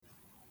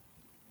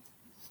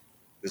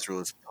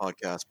Israel's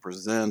podcast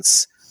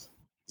presents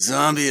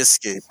Zombie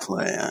Escape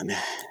Plan.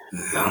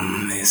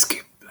 Zombie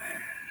Escape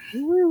Plan.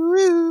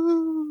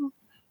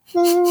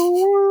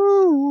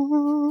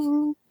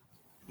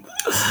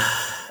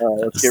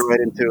 Let's get right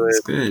into That's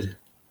it. good.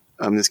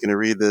 I'm just going to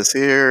read this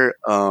here.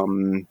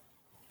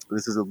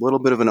 This is a little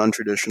bit of an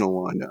untraditional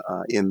one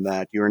in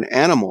that you're an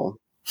animal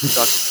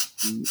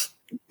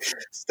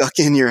stuck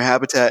in your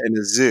habitat in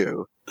a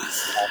zoo.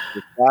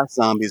 The fast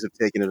zombies have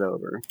taken it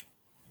over.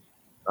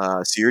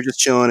 So you're just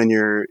chilling in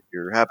your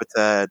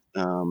habitat,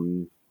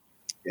 and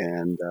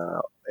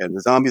the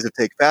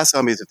fast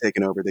zombies have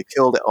taken over. They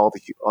killed all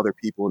the other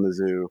people in the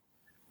zoo.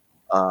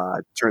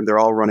 They're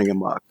all running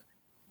amok.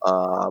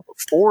 But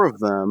four of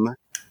them,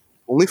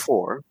 only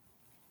four,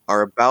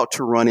 are about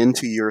to run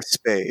into your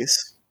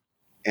space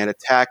and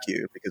attack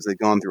you because they've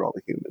gone through all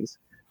the humans.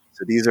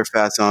 So these are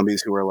fast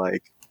zombies who are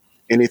like,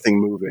 anything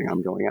moving,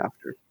 I'm going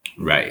after.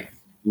 Right.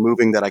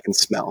 Moving that I can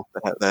smell,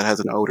 that has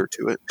an odor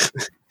to it.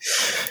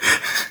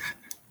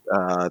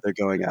 They're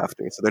going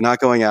after. So they're not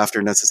going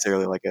after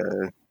necessarily like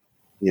a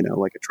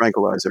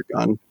tranquilizer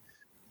gun,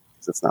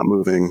 because it's not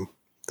moving,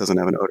 doesn't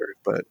have an odor,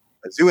 but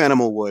a zoo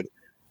animal would.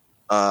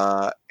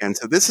 And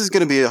so this is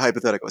going to be a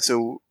hypothetical.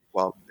 So,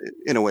 well,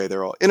 in a way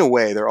they're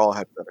all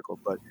hypothetical.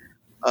 But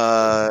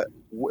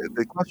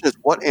the question is,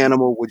 what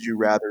animal would you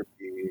rather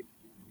be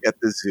at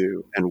the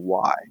zoo and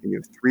why? And you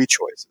have three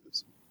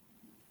choices.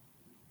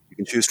 You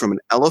can choose from an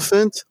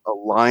elephant, a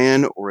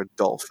lion, or a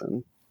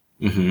dolphin.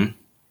 Mm-hmm.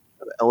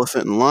 The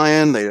elephant and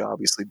lion, they'd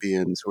obviously be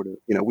in sort of,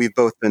 we've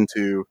both been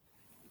to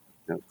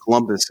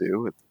Columbus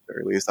Zoo at the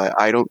very least.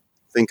 I don't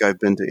think I've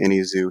been to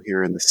any zoo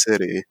here in the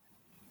city.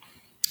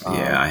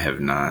 Yeah, I have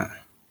not.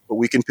 But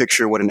we can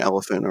picture what an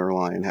elephant or a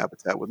lion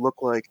habitat would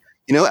look like.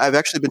 I've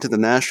actually been to the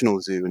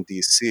National Zoo in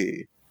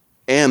D.C.,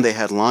 and they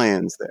had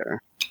lions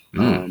there.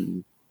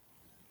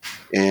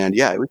 And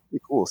yeah, it would be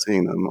cool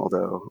seeing them,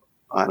 although,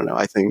 I don't know,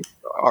 I think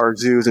our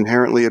zoo is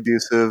inherently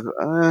abusive.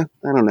 I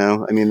don't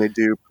know. I mean, they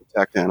do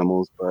protect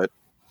animals, but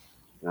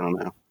I don't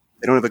know.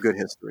 They don't have a good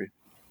history,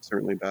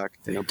 certainly back.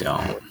 They don't.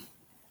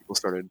 People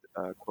started,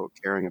 quote,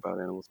 caring about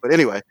animals. But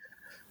anyway,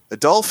 the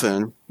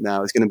dolphin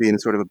now is going to be in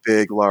sort of a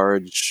big,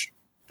 large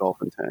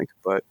dolphin tank.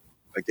 But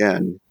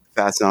again,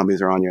 fast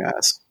zombies are on your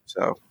ass.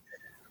 So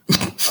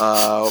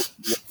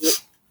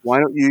why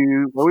don't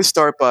you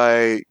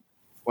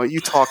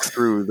talk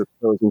through the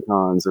pros and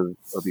cons of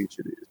each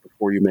of these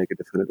before you make a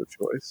definitive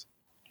choice?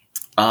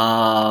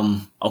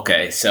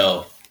 Okay,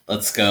 so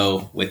let's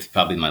go with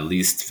probably my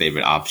least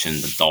favorite option,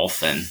 the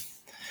dolphin.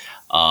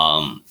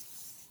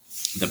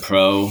 The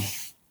pro,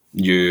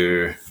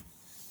 you're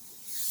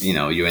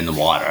in the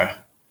water.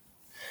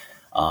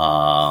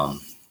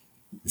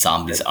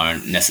 Zombies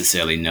aren't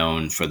necessarily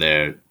known for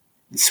their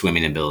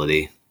swimming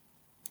ability.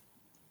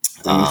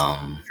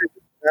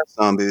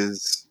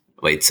 Zombies.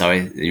 Wait,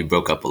 sorry, you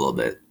broke up a little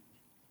bit.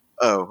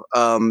 Oh,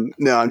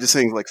 no, I'm just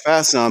saying, like,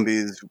 fast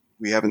zombies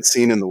we haven't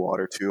seen in the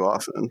water too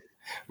often.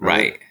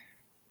 Right.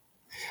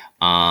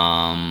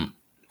 I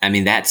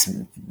mean, that's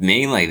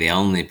mainly the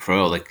only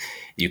pro. Like,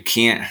 you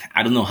can't.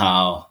 I don't know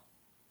how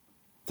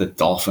the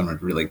dolphin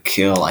would really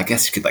kill. I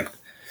guess you could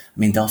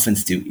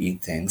dolphins do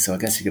eat things, so I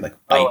guess you could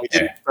bite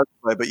there.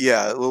 But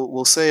yeah,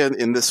 we'll say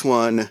in this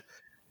one,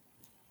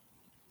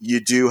 you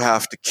do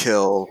have to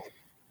kill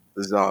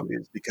the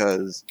zombies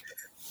because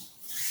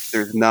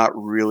there's not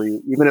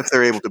really, even if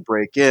they're able to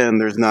break in,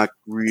 there's not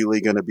really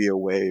going to be a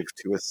way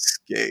to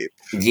escape.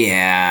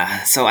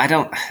 Yeah, so I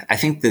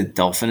think the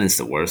dolphin is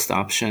the worst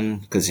option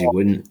because you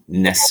wouldn't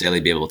necessarily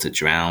be able to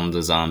drown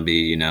the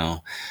zombie,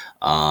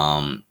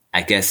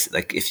 I guess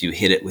if you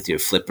hit it with your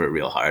flipper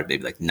real hard,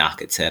 maybe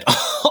knock its head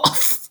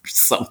off or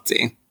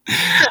something.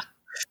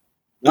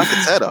 Knock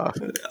its head off.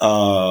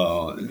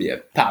 Oh, it'd be a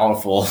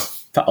powerful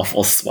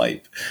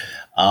swipe.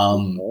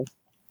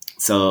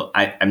 So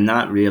I'm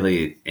not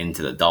really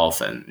into the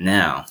dolphin.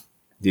 Now,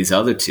 these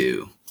other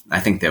two, I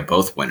think they're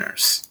both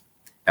winners.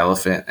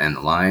 Elephant and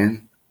the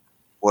lion.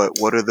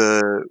 What are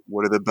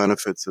the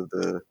benefits of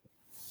the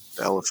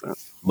elephant?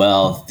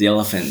 Well, the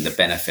elephant, the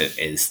benefit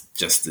is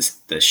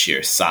just the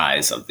sheer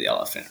size of the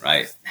elephant,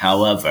 right?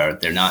 However,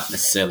 they're not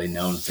necessarily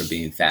known for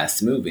being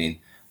fast moving.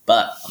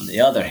 But on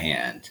the other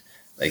hand,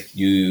 for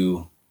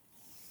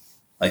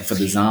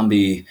the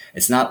zombie,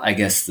 it's not, I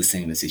guess, the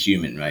same as a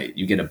human, right?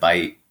 You get a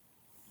bite,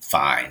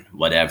 fine,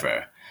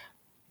 whatever.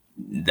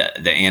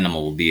 The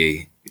animal will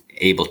be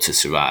able to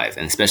survive,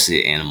 and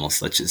especially animals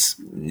such as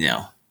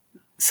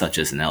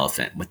an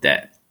elephant with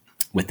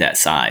that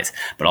size.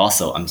 But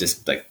also, I'm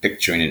just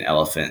picturing an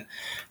elephant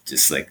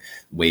just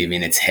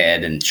waving its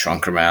head and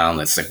trunk around.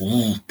 It's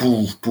woof,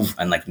 poof, poof,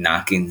 and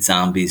knocking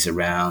zombies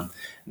around.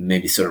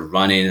 Maybe sort of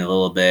running a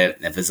little bit.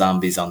 If a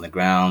zombie's on the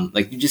ground,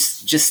 you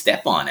just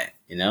step on it,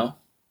 and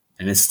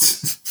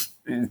it's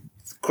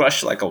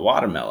crushed like a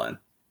watermelon.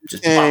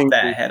 Just pop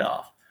that head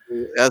off.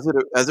 As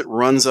it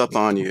runs up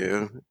on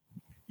you,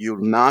 you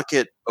knock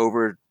it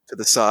over to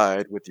the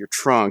side with your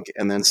trunk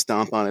and then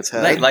stomp on its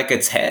head? Like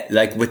its head,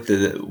 like with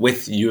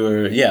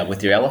your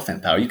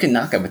elephant power, you can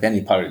knock it with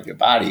any part of your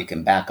body. You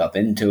can back up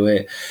into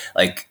it.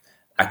 Like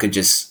I could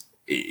just,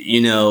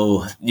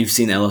 you've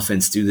seen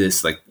elephants do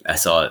this. Like I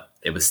saw it;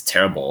 it was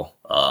terrible.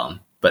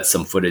 But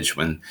some footage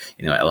when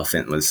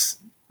elephant was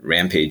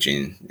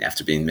rampaging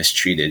after being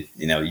mistreated.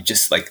 You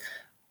just like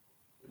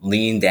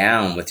lean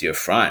down with your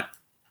front,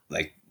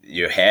 like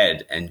your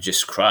head, and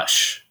just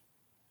crush.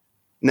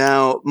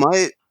 Now,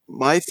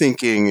 my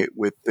thinking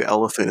with the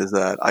elephant is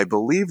that I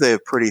believe they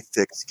have pretty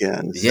thick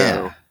skin. Yeah.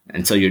 So,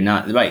 And so you're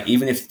not right.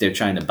 Even if they're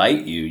trying to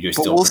bite you, you're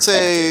but still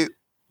protected.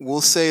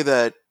 we'll say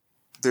that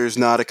there's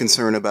not a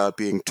concern about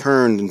being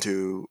turned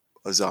into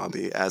a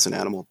zombie as an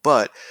animal,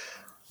 but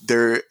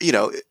there,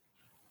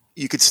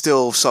 you could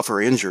still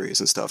suffer injuries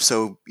and stuff.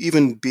 So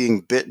even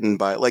being bitten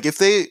by, like,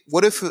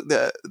 what if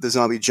the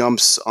zombie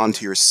jumps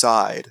onto your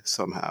side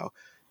somehow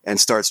and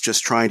starts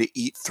just trying to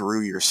eat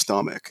through your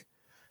stomach?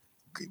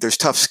 There's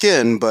tough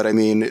skin, but I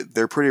mean,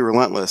 they're pretty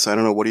relentless. I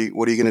don't know. What are you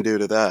going to do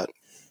to that?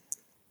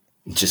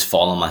 Just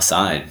fall on my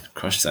side,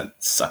 crush that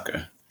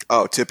sucker.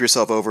 Oh, tip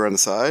yourself over on the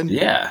side?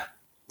 Yeah.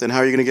 Then how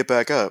are you going to get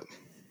back up?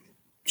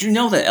 Do you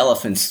know that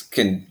elephants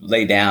can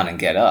lay down and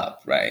get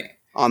up, right?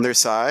 On their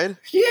side?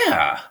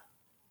 Yeah.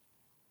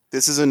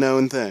 This is a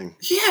known thing.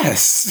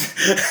 Yes.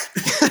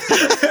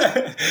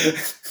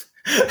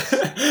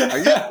 Are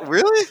you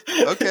really?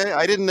 Okay,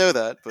 I didn't know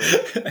that, but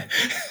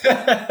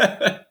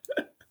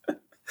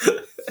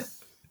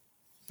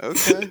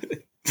okay.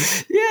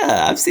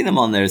 Yeah, I've seen them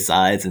on their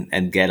sides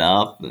and get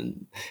up,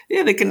 and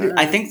yeah, they can.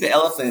 I think the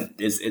elephant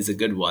is a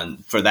good one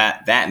for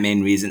that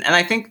main reason, and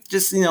I think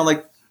just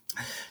like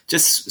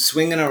just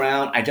swinging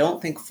around. I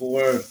don't think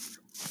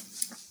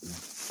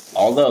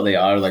although they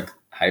are like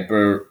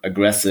hyper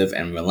aggressive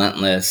and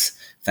relentless,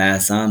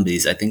 fast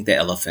zombies. I think the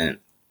elephant.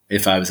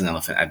 If I was an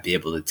elephant, I'd be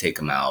able to take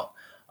them out,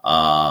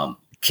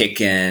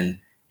 kicking,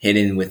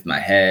 hitting with my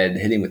head,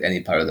 hitting with any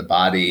part of the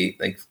body.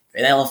 Like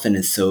an elephant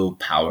is so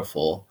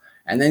powerful.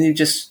 And then you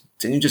just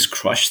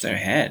crush their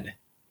head,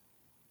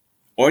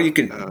 or you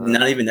could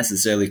not even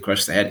necessarily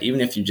crush the head.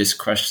 Even if you just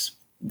crush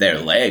their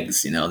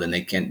legs, then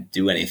they can't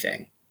do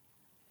anything.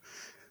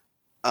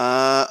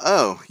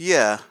 Oh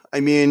yeah. I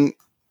mean,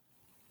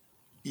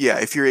 yeah.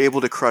 If you're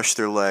able to crush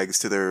their legs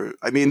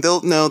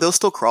they'll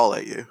still crawl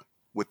at you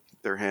with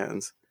their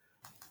hands.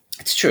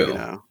 It's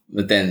true,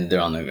 but then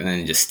and then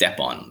you just step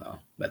on them though.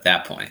 At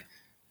that point.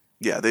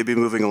 Yeah, they'd be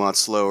moving a lot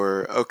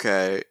slower.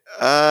 Okay.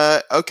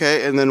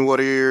 Okay. And then what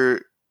are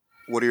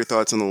your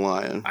thoughts on the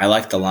lion? I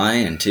like the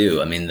lion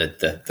too. I mean,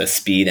 the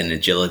speed and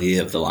agility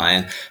of the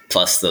lion,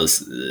 plus those,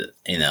 the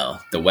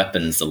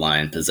weapons the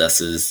lion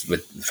possesses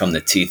from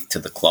the teeth to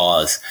the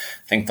claws.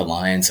 I think the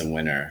lion's a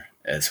winner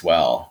as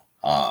well.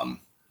 I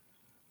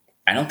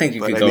don't think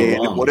you could go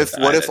wrong. What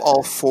if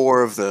all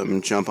four of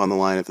them jump on the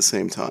lion at the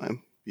same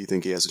time? You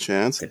think he has a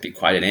chance? It'd be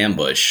quite an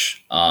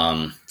ambush.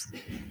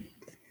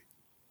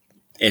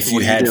 If you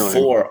had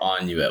four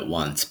on you at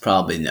once,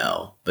 probably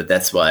no. But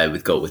that's why I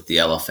would go with the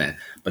elephant.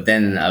 But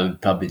then I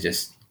would probably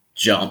just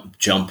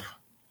jump,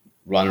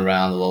 run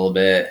around a little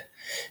bit.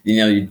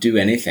 You'd do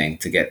anything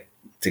to get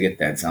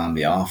that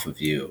zombie off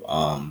of you.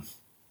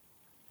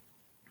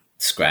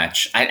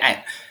 Scratch.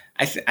 I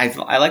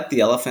like the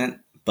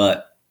elephant,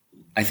 but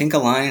I think a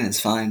lion is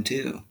fine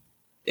too.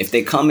 If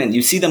they come in,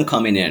 you see them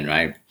coming in,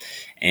 right?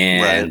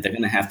 And they're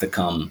going to have to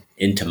come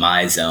into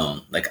my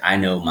zone. Like I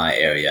know my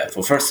area.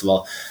 Well, first of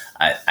all,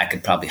 I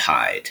could probably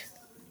hide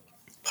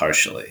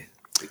partially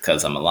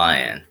because I'm a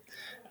lion.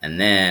 And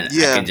then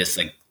I could just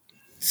like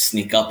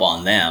sneak up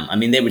on them. I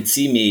mean, they would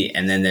see me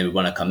and then they would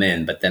want to come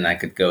in, but then I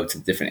could go to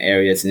different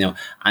areas.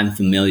 I'm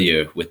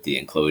familiar with the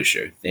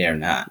enclosure. They are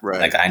not.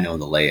 Right. Like I know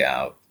the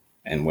layout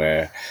and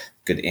where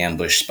good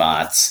ambush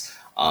spots.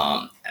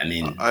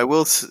 I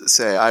will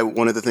say,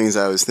 one of the things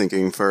I was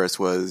thinking first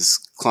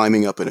was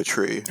climbing up in a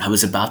tree. I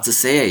was about to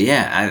say it.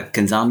 Yeah.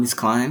 Can zombies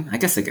climb? I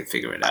guess they could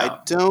figure it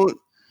out.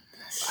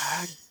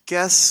 I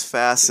guess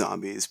fast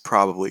zombies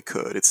probably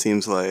could. It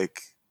seems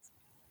like,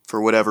 for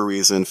whatever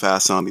reason,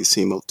 fast zombies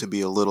seem to be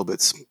a little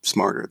bit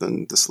smarter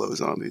than the slow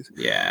zombies.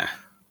 Yeah.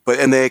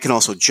 And they can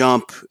also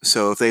jump.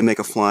 So if they make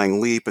a flying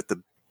leap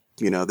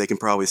they can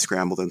probably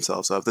scramble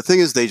themselves up. The thing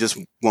is, they just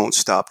won't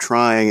stop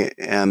trying,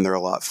 and they're a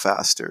lot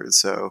faster.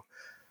 So,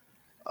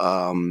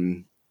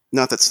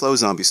 not that slow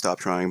zombies stop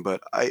trying,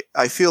 but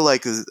I feel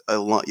like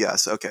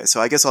yes. Okay.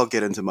 So I guess I'll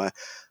get into my,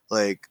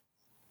 like,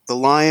 the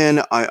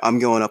lion. I'm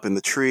going up in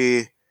the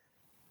tree,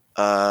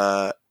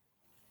 and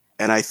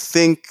I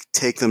think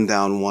take them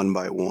down one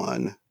by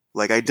one.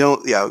 Like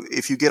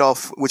if you get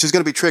off, which is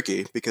going to be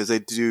tricky because they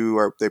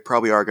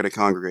probably are going to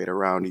congregate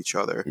around each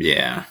other.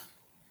 Yeah.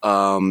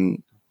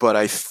 But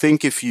I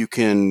think if you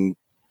can,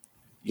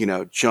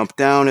 jump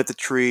down at the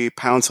tree,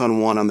 pounce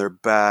on one on their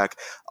back.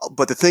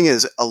 But the thing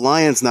is, a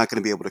lion's not going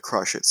to be able to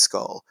crush its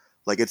skull.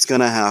 Like, it's going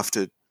to have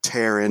to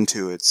tear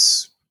into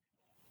its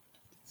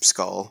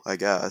skull, I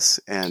guess,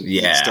 and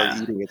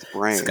start eating its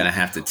brain. It's going to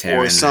have to tear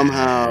or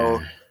somehow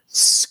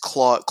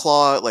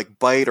claw, like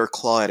bite or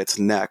claw at its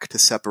neck to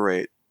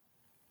separate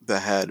the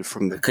head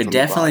from the Could from the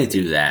definitely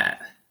body. do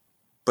that.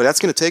 But that's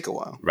going to take a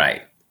while.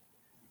 Right.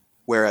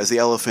 Whereas the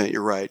elephant,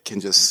 you're right, can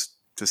just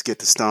get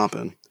to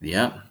stomping.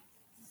 Yep.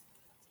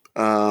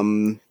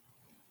 Yeah.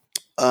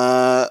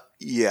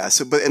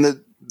 So, but and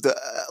the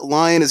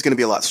lion is going to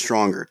be a lot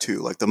stronger too.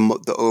 Like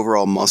the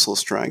overall muscle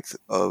strength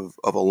of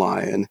a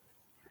lion,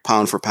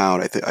 pound for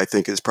pound, I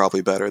think is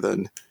probably better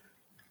than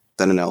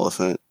an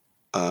elephant.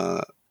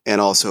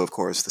 And also, of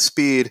course, the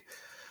speed.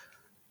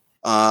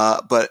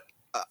 But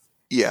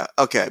yeah,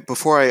 okay.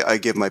 Before I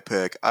give my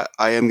pick,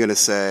 I am going to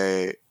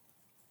say,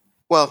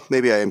 well,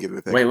 maybe I am giving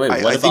a pick. Wait. What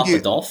I think about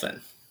the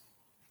dolphin?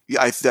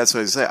 Yeah, that's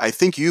what I say. I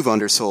think you've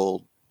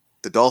undersold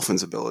the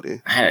dolphin's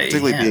ability, Hey,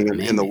 particularly yeah, being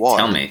in the maybe.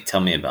 water. Tell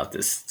me about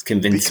this.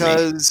 Convince me.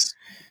 Because,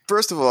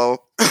 first of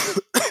all,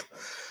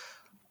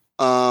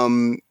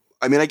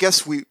 I mean, I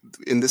guess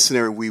in this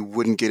scenario we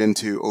wouldn't get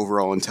into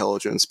overall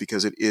intelligence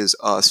because it is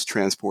us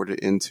transported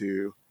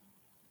into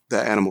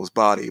the animal's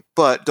body.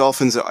 But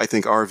dolphins, I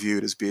think, are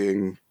viewed as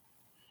being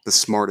the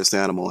smartest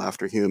animal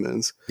after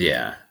humans.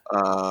 Yeah.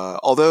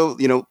 Although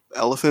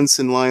elephants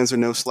and lions are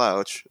no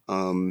slouch,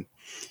 and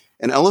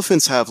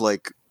elephants have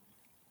like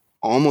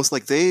almost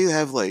like they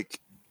have like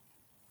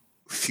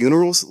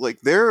funerals.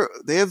 Like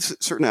they have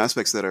certain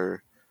aspects that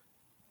are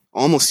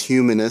almost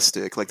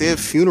humanistic. Like they have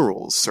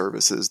funeral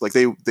services. Like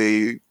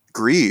they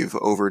grieve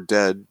over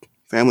dead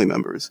family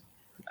members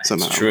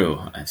somehow. It's true.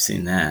 I've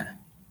seen that.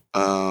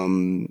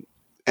 And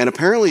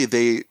apparently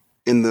they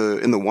in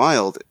the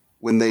wild,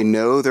 when they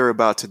know they're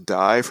about to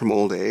die from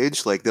old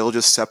age, like they'll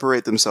just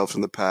separate themselves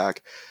from the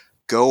pack,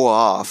 go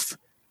off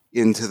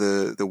into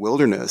the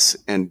wilderness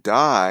and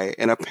die.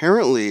 And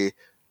apparently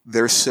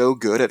they're so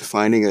good at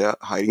finding a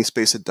hiding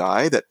space to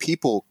die that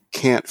people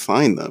can't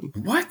find them.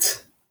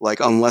 What? Like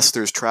unless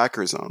there's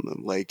trackers on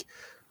them. Like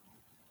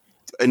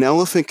an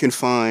elephant can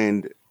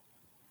find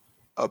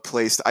a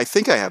place. I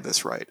think I have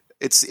this right.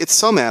 It's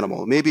some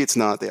animal. Maybe it's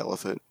not the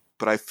elephant,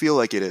 but I feel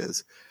like it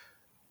is.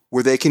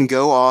 Where they can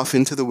go off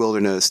into the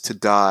wilderness to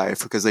die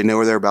because they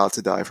know they're about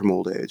to die from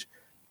old age,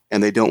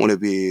 and they don't want to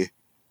be.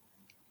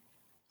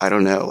 I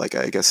don't know. Like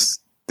I guess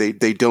they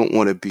don't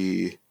want to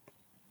be.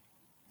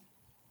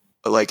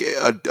 Like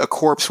a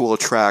corpse will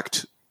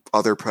attract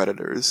other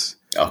predators.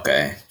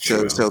 Okay.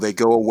 True. So they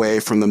go away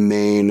from the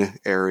main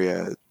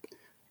area,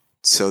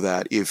 so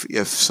that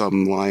if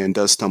some lion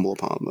does stumble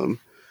upon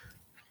them,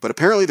 but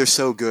apparently they're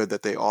so good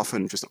that they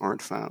often just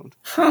aren't found.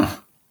 Huh.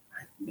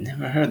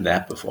 Never heard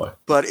that before.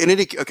 But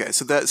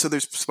so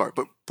there's smart.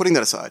 But putting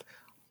that aside,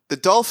 the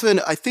dolphin.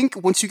 I think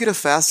once you get a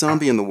fast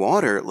zombie in the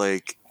water,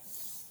 like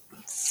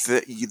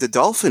the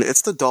dolphin,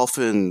 it's the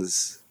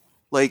dolphins.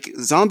 Like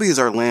zombies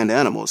are land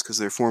animals because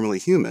they're formerly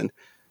human.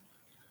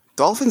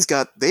 Dolphins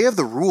they have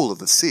the rule of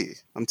the sea.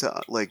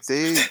 Like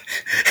they.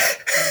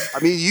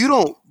 I mean, you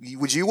don't.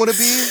 Would you want to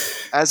be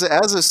as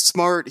a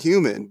smart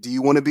human? Do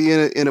you want to be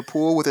in a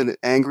pool with an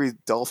angry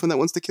dolphin that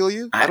wants to kill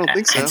you? I don't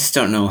think so. I just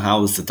don't know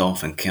how is the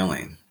dolphin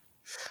killing.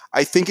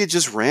 I think it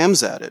just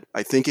rams at it.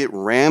 I think it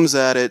rams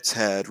at its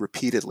head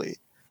repeatedly.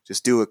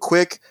 Just do a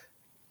quick,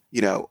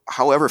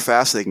 however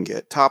fast they can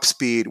get, top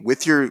speed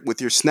with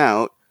your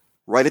snout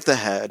right at the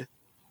head.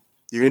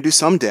 You're gonna do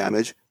some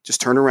damage.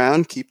 Just turn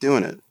around, keep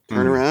doing it.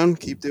 Turn around,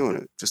 keep doing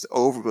it. Just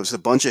a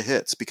bunch of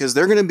hits because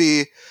they're gonna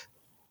be.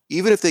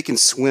 Even if they can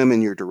swim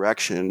in your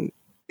direction,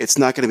 it's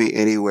not going to be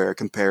anywhere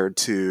compared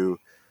to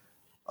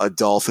a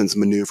dolphin's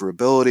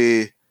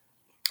maneuverability.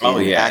 Oh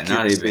yeah,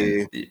 accuracy.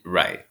 not even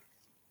right.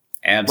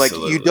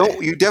 Absolutely.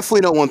 Like you definitely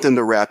don't want them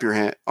to wrap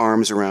your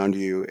arms around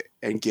you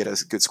and get a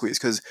good squeeze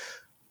because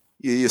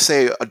you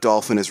say a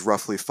dolphin is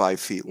roughly 5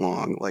 feet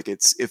long. Like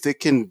if it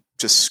can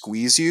just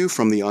squeeze you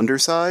from the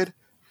underside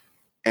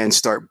and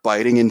start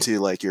biting into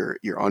like your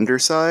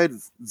underside,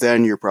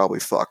 then you're probably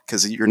fucked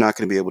because you're not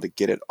going to be able to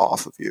get it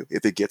off of you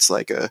if it gets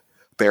like a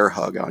bear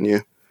hug on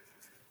you.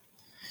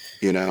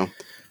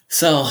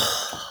 So,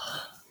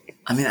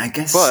 I mean, I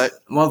guess.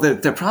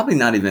 But they're probably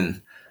not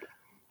even.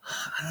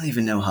 I don't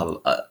even know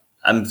how.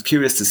 I'm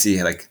curious to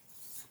see. Like,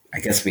 I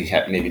guess we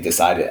have maybe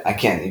decided. I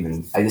can't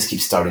even. I just keep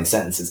starting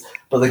sentences.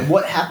 But like,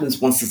 what happens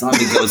once the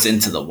zombie goes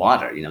into the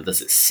water?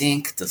 Does it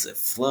sink? Does it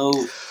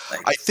float?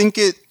 Like, I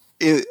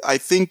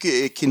think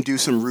it can do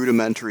some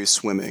rudimentary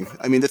swimming.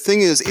 I mean, the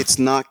thing is, it's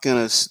not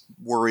going to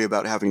worry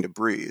about having to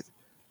breathe.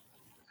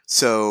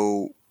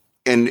 So,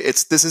 and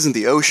this isn't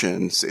the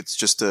oceans. It's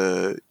just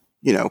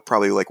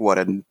probably like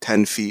a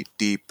 10 feet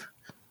deep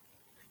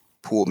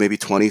pool, maybe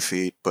 20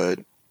 feet, but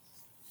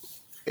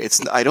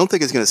I don't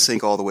think it's going to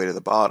sink all the way to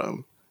the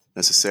bottom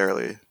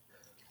necessarily.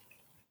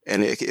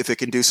 And if it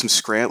can do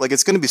some like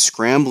it's going to be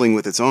scrambling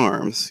with its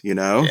arms,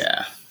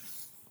 Yeah.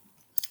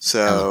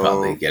 So I'll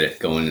probably get it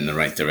going in the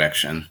right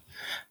direction.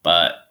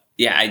 But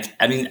yeah,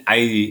 I mean,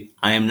 I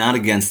am not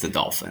against the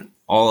dolphin.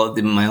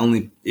 My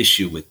only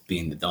issue with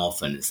being the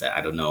dolphin is that I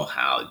don't know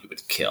how you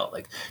would kill.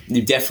 Like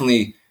you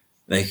definitely,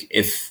 like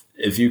if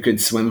you could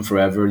swim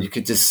forever, you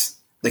could just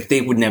like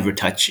they would never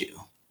touch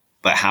you.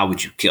 But how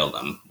would you kill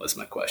them? Was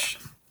my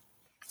question.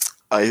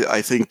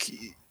 I think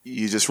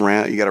you just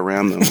you got to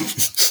ram them.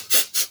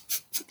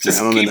 Just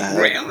ram them keep in the head.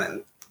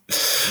 ramming.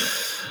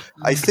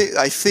 I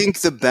think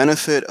the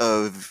benefit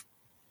of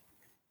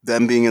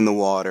them being in the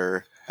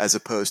water as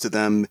opposed to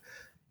them,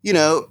 you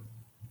know,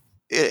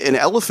 an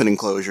elephant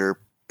enclosure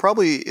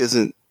probably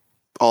isn't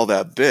all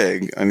that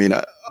big. I mean,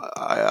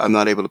 I'm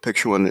not able to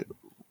picture one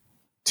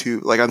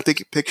I'm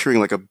picturing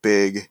like a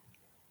big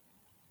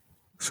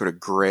sort of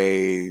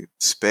gray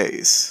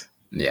space.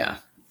 Yeah.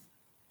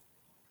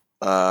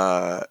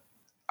 I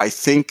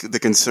think the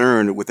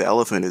concern with the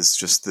elephant is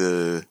just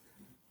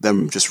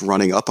them just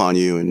running up on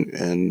you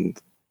and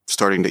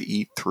starting to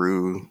eat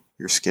through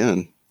your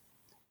skin.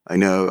 I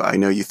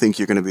know you think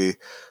you're going to be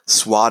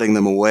swatting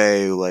them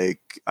away like,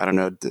 I don't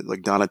know,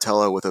 like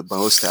Donatello with a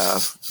bow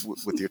staff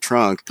with your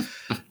trunk.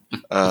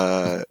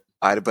 But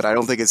I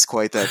don't think it's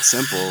quite that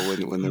simple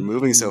when they're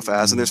moving so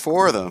fast, and there's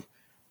 4 of them.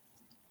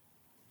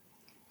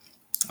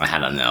 I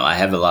don't know. I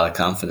have a lot of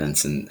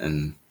confidence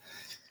in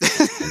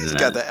He's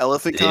got the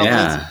elephant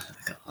confidence. Yeah,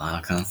 I got a lot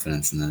of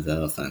confidence in those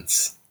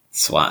elephants.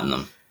 Swatting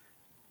them.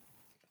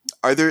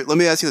 Let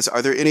me ask you this: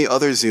 are there any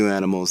other zoo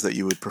animals that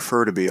you would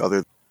prefer to be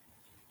other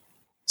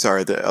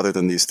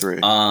than these 3?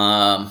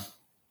 I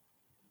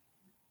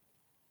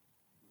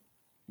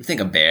think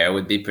a bear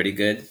would be pretty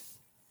good.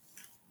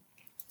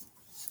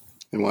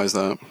 And why is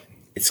that?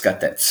 It's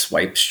got that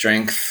swipe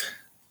strength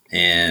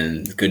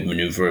and good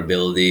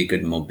maneuverability,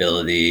 good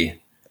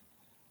mobility,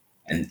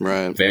 and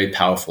very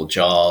powerful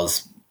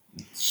jaws,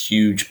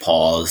 huge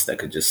paws that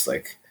could just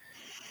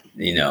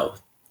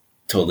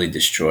totally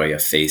destroy a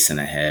face and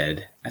a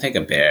head. I think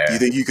a bear. Do you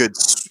think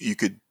you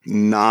could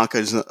knock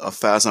a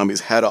fast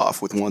zombie's head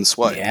off with one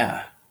swipe?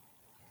 Yeah.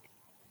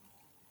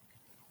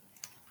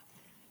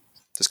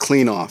 Just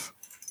clean off.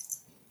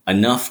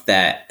 Enough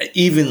that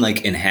even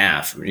like in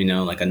half,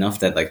 enough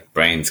that like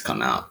brains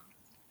come out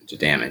to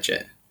damage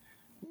it.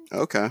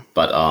 Okay.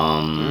 But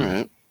all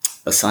right.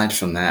 Aside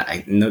from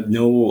that,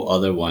 no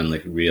other one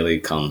like really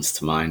comes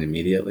to mind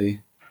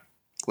immediately.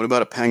 What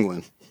about a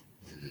penguin?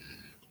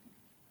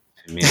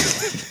 I mean,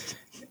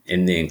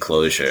 in the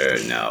enclosure,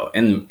 no.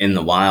 In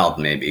the wild,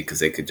 maybe, because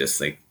they could just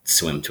like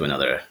swim to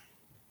another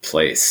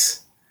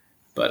place.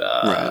 But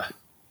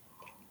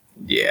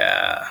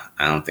yeah,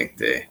 I don't think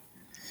they.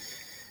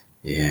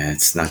 Yeah,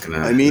 it's not gonna.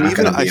 I mean,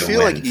 even I feel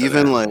like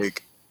even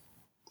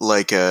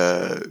like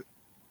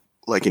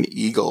an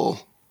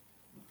eagle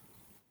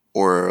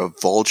or a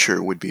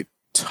vulture would be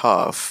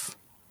tough.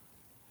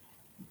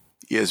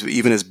 Yes,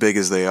 even as big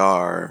as they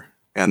are,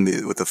 and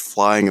with the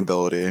flying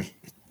ability.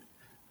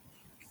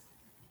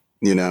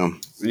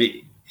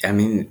 I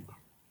mean,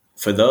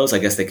 for those, I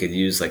guess they could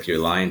use like your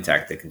lion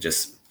tactic and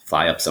just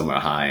fly up somewhere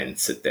high and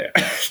sit there.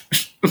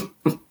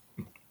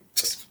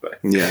 Just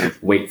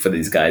wait for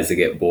these guys to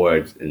get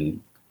bored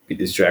and be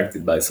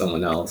distracted by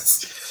someone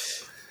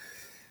else.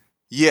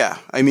 Yeah,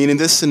 I mean, in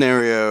this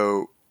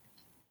scenario,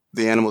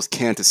 the animals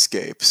can't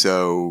escape,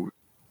 so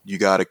you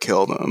got to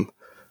kill them.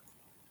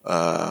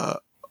 I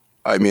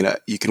mean,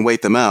 you can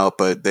wait them out,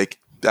 but they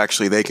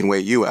can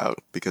wait you out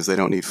because they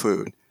don't need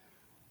food.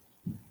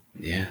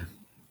 Yeah,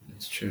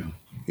 that's true.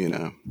 I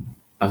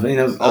mean,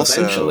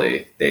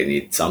 eventually they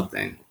need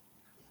something.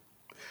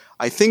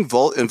 I think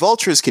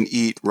vultures can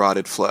eat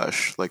rotted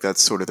flesh. Like,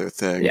 that's sort of their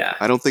thing. Yeah.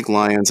 I don't think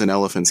lions and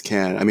elephants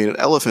can. I mean,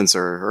 elephants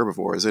are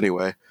herbivores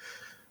anyway.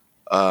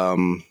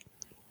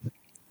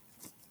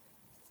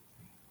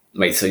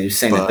 Wait, so you're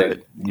saying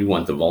that you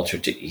want the vulture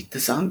to eat the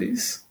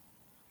zombies?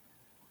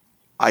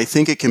 I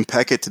think it can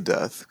peck it to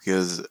death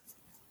because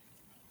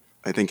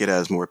I think it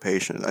has more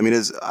patience. I mean,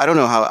 I don't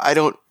know how.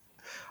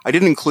 I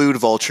didn't include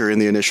vulture in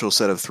the initial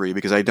set of 3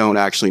 because I don't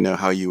actually know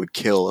how you would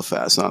kill a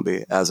fast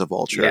zombie as a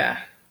vulture. Yeah,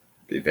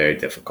 it'd be very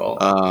difficult.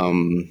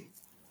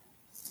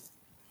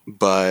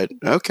 But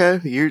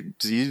okay,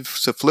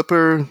 so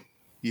Flipper,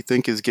 you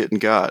think is getting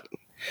got?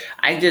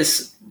 I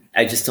just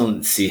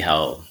don't see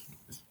how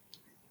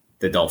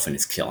the dolphin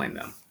is killing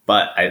them.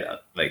 But I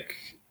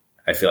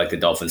feel like the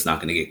dolphin's not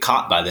going to get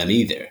caught by them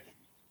either.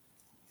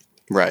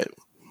 Right.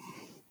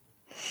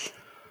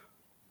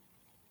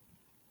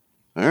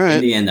 All right.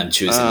 In the end, I'm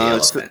choosing the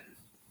elephant.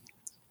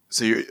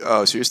 So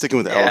you're sticking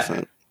with the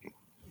elephant.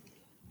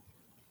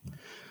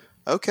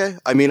 Okay.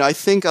 I mean, I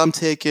think I'm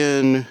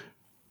taking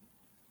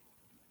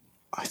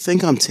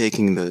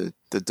the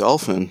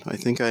dolphin. I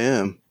think I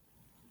am.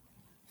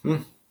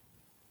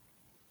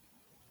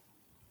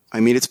 I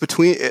mean, it's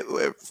between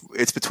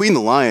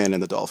the lion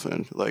and the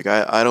dolphin. Like,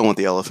 I don't want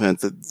the elephant.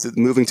 The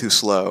moving too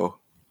slow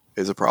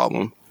is a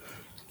problem.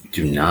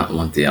 Do not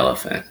want the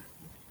elephant.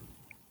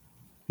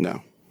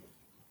 No.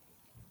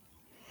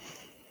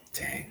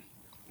 Dang.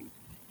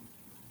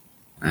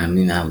 I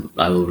mean,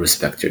 I will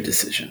respect your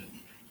decision.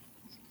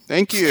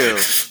 Thank you.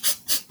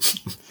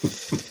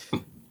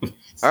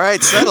 All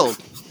right, settled.